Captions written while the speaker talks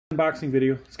unboxing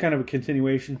video. It's kind of a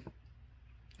continuation.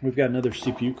 We've got another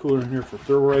CPU cooler in here for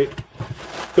Thermalright.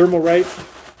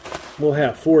 We'll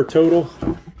have 4 total,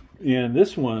 and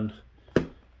this one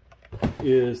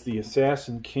is the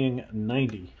Assassin King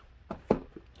 90.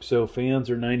 So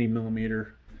fans are 90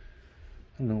 millimeter.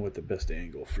 I don't know what the best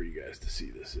angle for you guys to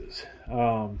see this is.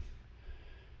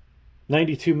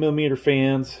 92 millimeter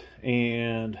fans,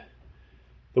 and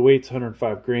the weight's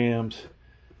 105 grams.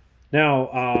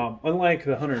 Now, unlike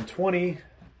the 120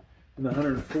 and the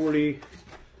 140,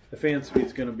 the fan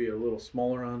speed's going to be a little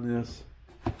smaller on this,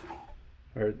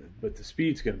 but the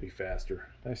speed's going to be faster.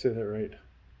 Did I say that right?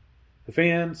 The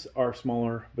fans are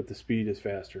smaller, but the speed is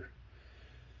faster.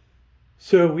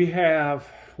 So we have,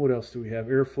 what else do we have?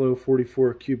 Airflow,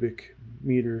 44 cubic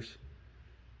meters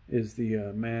is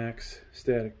the max.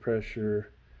 Static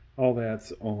pressure, all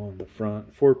that's on the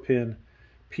front. 4-pin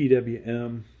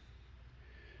PWM.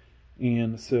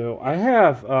 And so I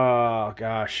have,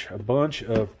 gosh, a bunch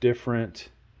of different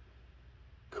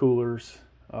coolers.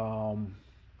 Some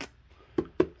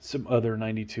other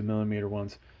 92 millimeter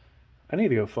ones. I need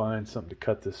to go find something to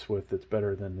cut this with that's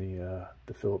better than the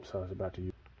Phillips I was about to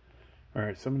use. All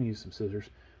right, so I'm going to use some scissors.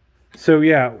 So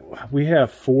yeah, we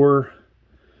have four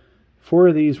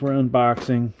of these we're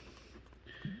unboxing,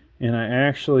 and I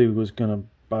actually was going to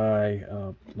buy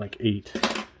like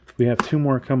 8. We have 2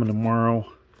 more coming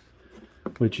tomorrow,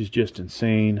 which is just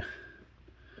insane.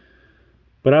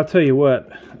 But I'll tell you what,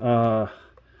 a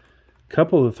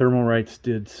couple of the Thermalrights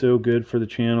did so good for the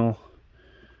channel.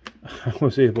 I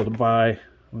was able to buy,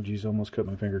 oh geez, almost cut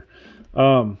my finger.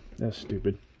 That's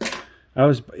stupid. I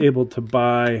was able to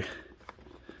buy,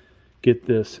 get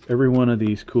this, every one of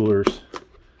these coolers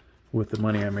with the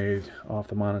money I made off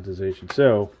the monetization.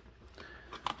 So,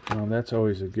 that's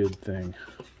always a good thing.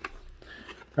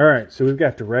 Alright, so we've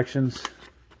got directions.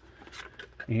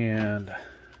 And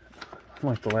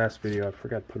like the last video, I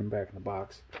forgot to put them back in the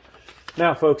box.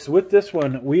 Now, folks, with this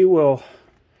one, we will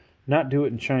not do it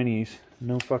in Chinese.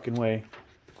 No fucking way.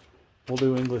 We'll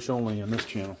do English only on this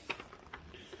channel.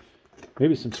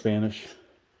 Maybe some Spanish.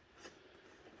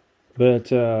 But,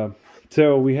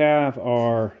 so we have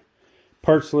our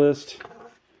parts list.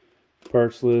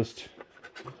 Parts list.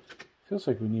 Feels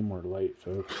like we need more light,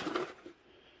 folks.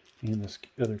 And this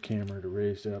other camera to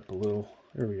raise it up a little.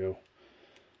 There we go.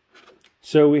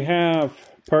 So we have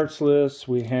parts lists,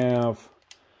 we have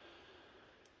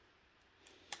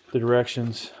the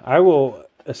directions. I will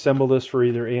assemble this for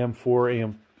either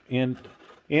AM4 and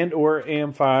or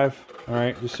AM5. All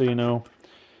right, just so you know.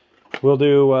 We'll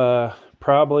do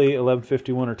probably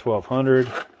 1151 or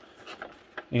 1200.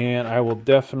 And I will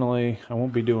definitely, I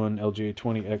won't be doing LGA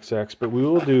 20XX, but we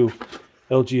will do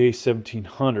LGA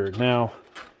 1700. Now,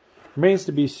 remains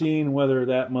to be seen whether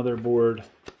that motherboard,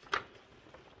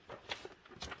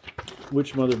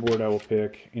 which motherboard I will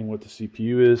pick and what the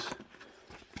CPU is.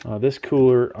 This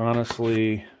cooler,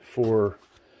 honestly, for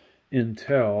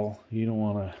Intel, you don't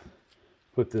want to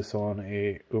put this on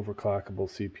a overclockable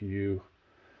CPU.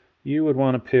 You would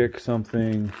want to pick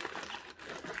something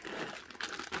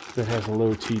that has a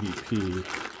low TDP.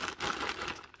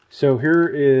 So here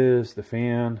is the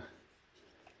fan.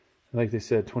 Like they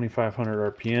said,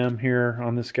 2500 RPM here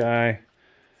on this guy.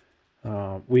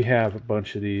 We have a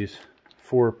bunch of these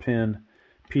 4-pin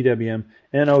PWM.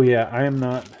 And oh yeah, I am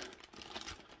not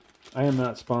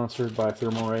sponsored by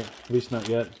Thermalright, at least not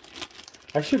yet.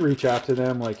 I should reach out to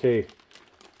them like, hey,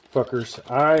 fuckers,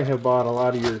 I have bought a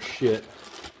lot of your shit.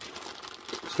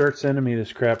 Start sending me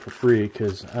this crap for free,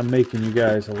 because I'm making you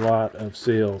guys a lot of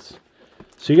sales.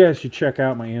 So you guys should check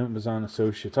out my Amazon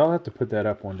Associates. I'll have to put that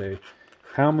up one day.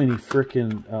 How many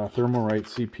freaking Thermalright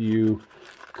CPU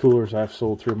coolers I've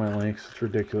sold through my links. It's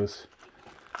ridiculous.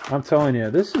 I'm telling you,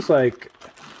 this is like,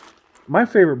 my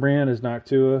favorite brand is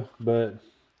Noctua, but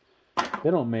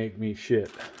they don't make me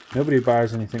shit. Nobody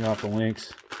buys anything off the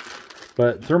links.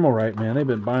 But Thermalright, man, they've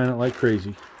been buying it like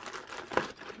crazy.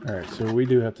 Alright, so we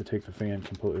do have to take the fan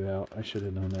completely out. I should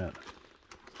have known that.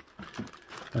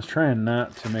 I was trying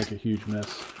not to make a huge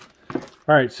mess.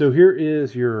 Alright, so here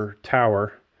is your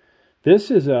tower.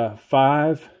 This is a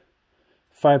 5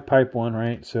 pipe one,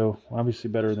 right? So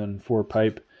obviously better than 4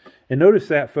 pipe. And notice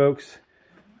that, folks,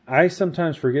 I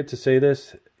sometimes forget to say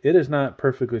this. It is not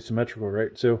perfectly symmetrical,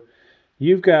 right? So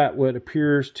you've got what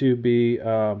appears to be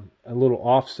a little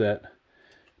offset.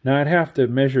 Now I'd have to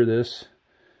measure this,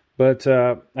 but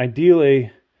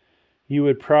ideally you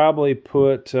would probably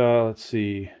put, let's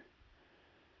see,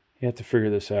 you have to figure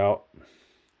this out.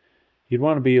 You'd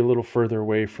want to be a little further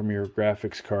away from your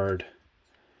graphics card.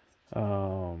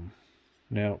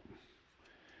 No.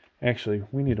 Actually,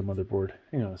 we need a motherboard.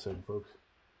 Hang on a second, folks.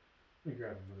 Let me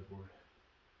grab the motherboard.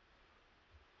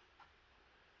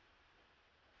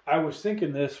 I was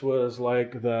thinking this was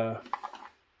like the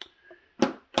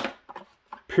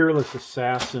Peerless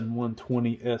Assassin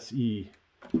 120 SE,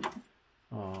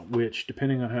 which,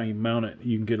 depending on how you mount it,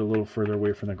 you can get a little further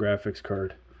away from the graphics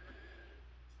card.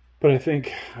 But I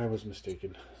think I was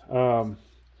mistaken. So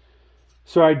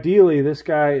ideally, this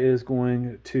guy is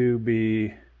going to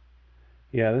be...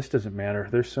 Yeah, this doesn't matter.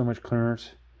 There's so much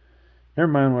clearance. Never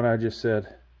mind what I just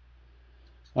said.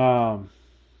 Now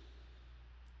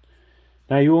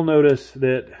you will notice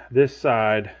that this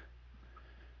side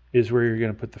is where you're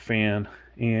going to put the fan,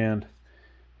 and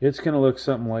it's going to look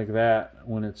something like that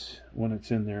when it's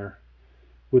in there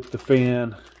with the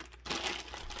fan.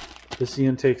 This is the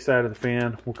intake side of the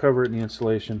fan. We'll cover it in the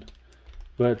installation,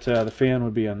 but the fan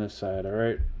would be on this side. All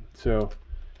right, so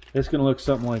it's going to look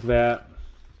something like that.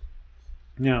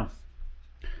 Now,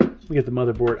 we get the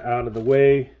motherboard out of the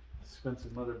way.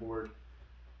 Expensive motherboard.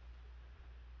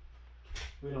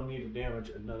 We don't need to damage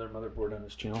another motherboard on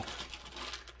this channel,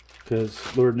 because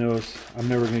Lord knows I'm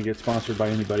never going to get sponsored by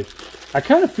anybody. I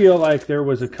kind of feel like there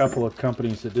was a couple of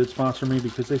companies that did sponsor me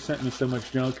because they sent me so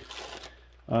much junk.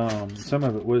 Some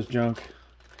of it was junk,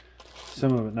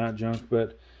 some of it not junk.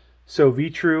 But so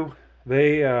V20,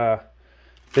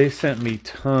 they sent me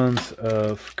tons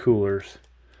of coolers.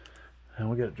 And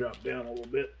we got to drop down a little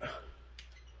bit.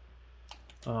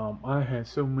 I had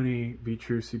so many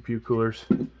V20 CPU coolers,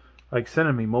 like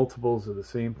sending me multiples of the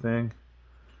same thing.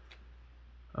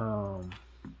 And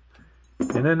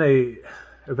then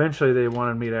eventually they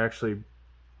wanted me to actually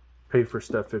pay for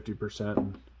stuff 50%.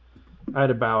 And I had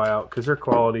to bow out because their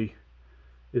quality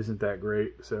isn't that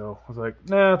great. So I was like,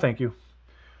 nah, thank you.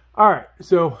 All right,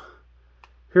 so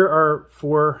here are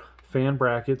 4 fan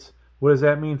brackets. What does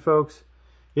that mean, folks?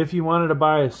 If you wanted to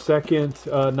buy a second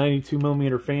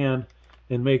 92mm fan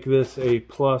and make this a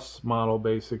plus model,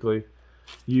 basically,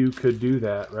 you could do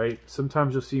that, right?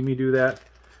 Sometimes you'll see me do that.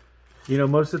 You know,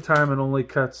 most of the time it only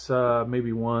cuts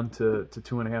maybe 1 to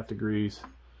 2.5 degrees.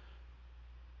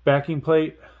 Backing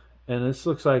plate, and this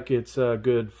looks like it's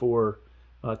good for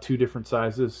 2 different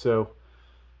sizes. So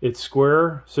it's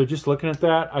square. So just looking at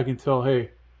that, I can tell,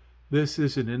 hey, this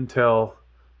is an Intel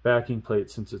backing plate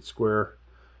since it's square.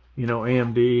 You know,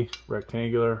 AMD,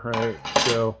 rectangular, right?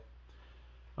 So,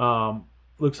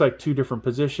 looks like 2 different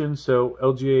positions. So,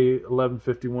 LGA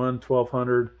 1151,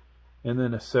 1200, and then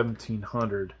a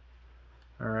 1700.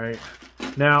 All right.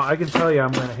 Now, I can tell you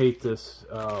I'm going to hate this.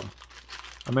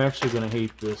 I'm actually going to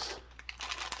hate this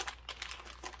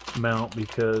mount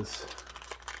because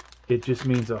it just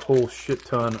means a whole shit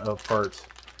ton of parts.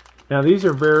 Now, these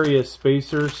are various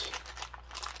spacers.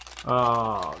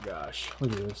 Oh gosh,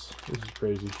 look at this. This is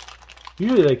crazy.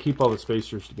 Usually they keep all the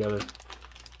spacers together.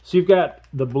 So you've got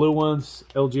the blue ones,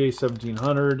 LGA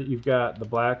 1700. You've got the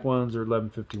black ones, or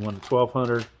 1151 to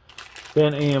 1200.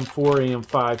 Then AM4,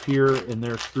 AM5 here, and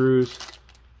their screws.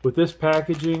 With this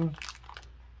packaging,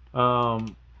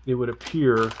 it would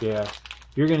appear, yeah,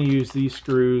 you're going to use these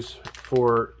screws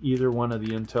for either one of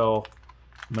the Intel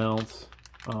mounts.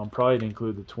 Probably to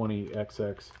include the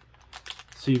 20XX.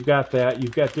 So you've got that.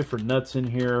 You've got different nuts in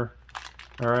here.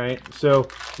 All right. So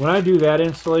when I do that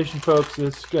installation, folks,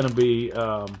 it's going to be,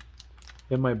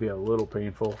 it might be a little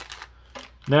painful.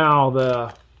 Now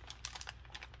the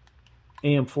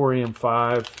AM4,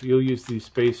 AM5, you'll use these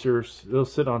spacers. They'll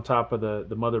sit on top of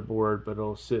the motherboard, but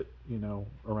it'll sit, you know,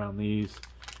 around these.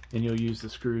 And you'll use the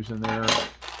screws in there.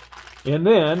 And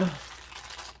then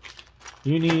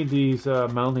you need these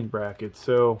mounting brackets.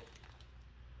 So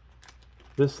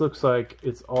this looks like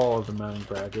it's all of the mounting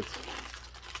brackets.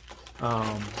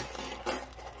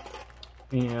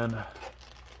 And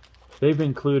they've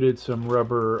included some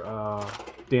rubber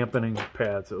dampening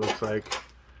pads, it looks like.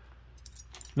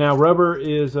 Now, rubber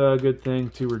is a good thing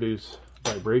to reduce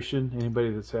vibration.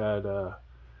 Anybody that's had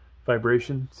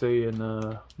vibration, say in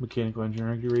a mechanical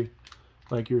engineering degree,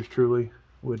 like yours truly,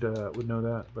 would know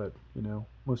that. But, you know,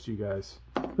 most of you guys,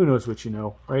 who knows what you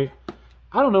know, right?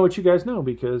 I don't know what you guys know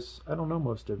because I don't know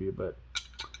most of you, but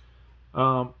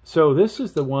so this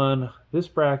is the one. This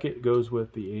bracket goes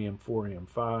with the AM4,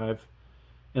 AM5,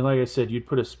 and like I said, you'd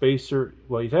put a spacer.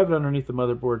 Well, you'd have it underneath the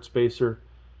motherboard spacer.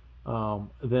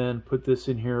 Then put this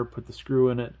in here, put the screw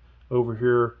in it. Over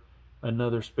here,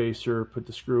 another spacer. Put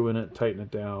the screw in it, tighten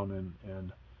it down,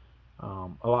 and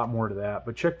a lot more to that.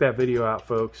 But check that video out,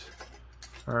 folks.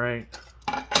 All right.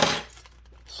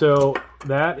 So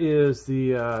that is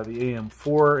the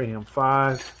AM4,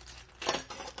 AM5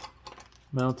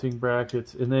 mounting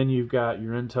brackets, and then you've got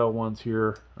your Intel ones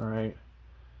here. All right,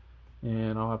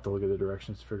 and I'll have to look at the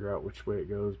directions to figure out which way it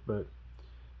goes. But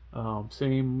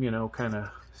Same, you know, kind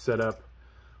of setup.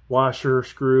 Washer,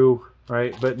 screw,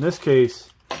 right? But in this case,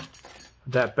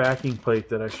 that backing plate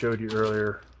that I showed you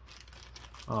earlier,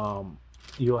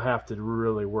 you'll have to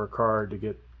really work hard to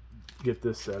get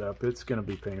this set up. It's going to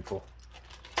be painful.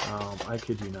 I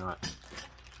kid you not.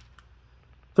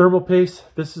 Thermal paste.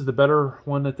 This is the better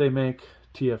one that they make.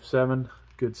 TF7.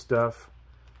 Good stuff.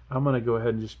 I'm going to go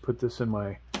ahead and just put this in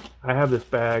my... I have this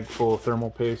bag full of thermal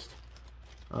paste.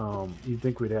 You'd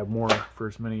think we'd have more for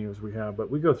as many as we have, but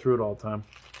we go through it all the time.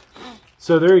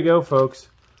 So there you go, folks.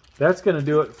 That's going to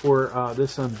do it for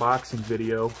this unboxing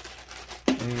video.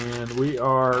 And we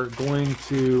are going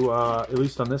to, at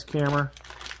least on this camera,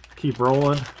 keep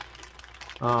rolling.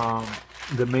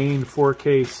 The main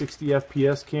 4K 60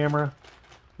 FPS camera,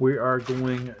 we are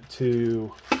going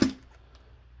to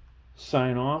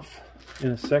sign off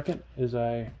in a second as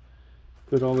I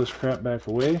put all this crap back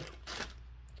away.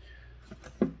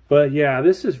 But yeah,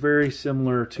 this is very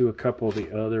similar to a couple of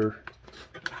the other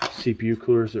CPU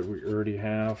coolers that we already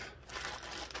have.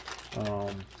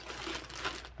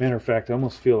 Matter of fact, I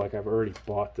almost feel like I've already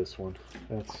bought this one.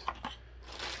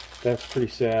 That's pretty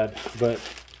sad, but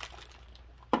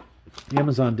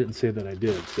Amazon didn't say that I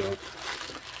did. So,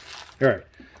 all right.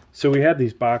 So we had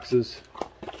these boxes.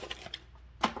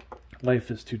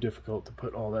 Life is too difficult to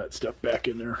put all that stuff back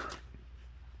in there.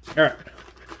 All right,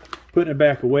 putting it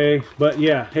back away. But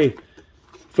yeah, hey,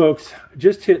 folks,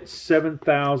 just hit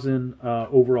 7,000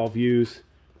 overall views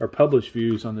or published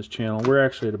views on this channel. We're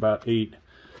actually at about 8.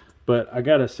 But I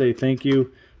gotta say thank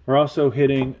you. We're also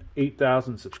hitting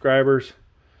 8,000 subscribers.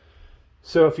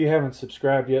 So if you haven't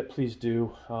subscribed yet, please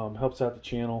do. Helps out the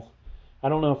channel. I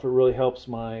don't know if it really helps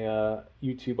my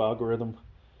YouTube algorithm.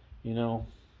 You know,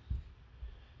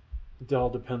 it all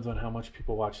depends on how much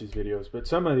people watch these videos. But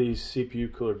some of these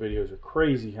CPU cooler videos are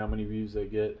crazy how many views they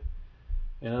get.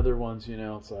 And other ones, you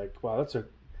know, it's like, wow,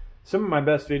 some of my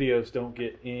best videos don't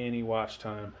get any watch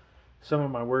time. Some of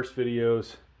my worst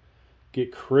videos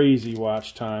get crazy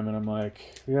watch time, and I'm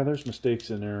like, yeah, there's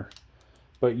mistakes in there.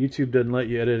 But YouTube doesn't let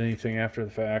you edit anything after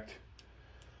the fact.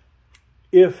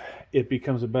 If it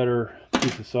becomes a better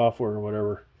piece of software or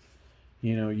whatever,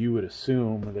 you know, you would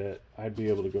assume that I'd be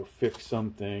able to go fix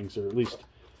some things, or at least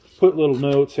put little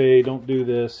notes, hey, don't do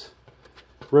this.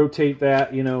 Rotate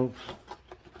that, you know,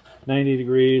 90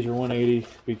 degrees or 180,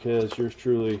 because yours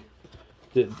truly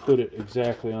didn't put it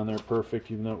exactly on there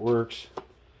perfect, even though it works.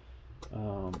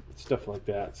 Stuff like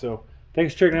that. So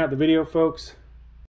thanks for checking out the video, folks.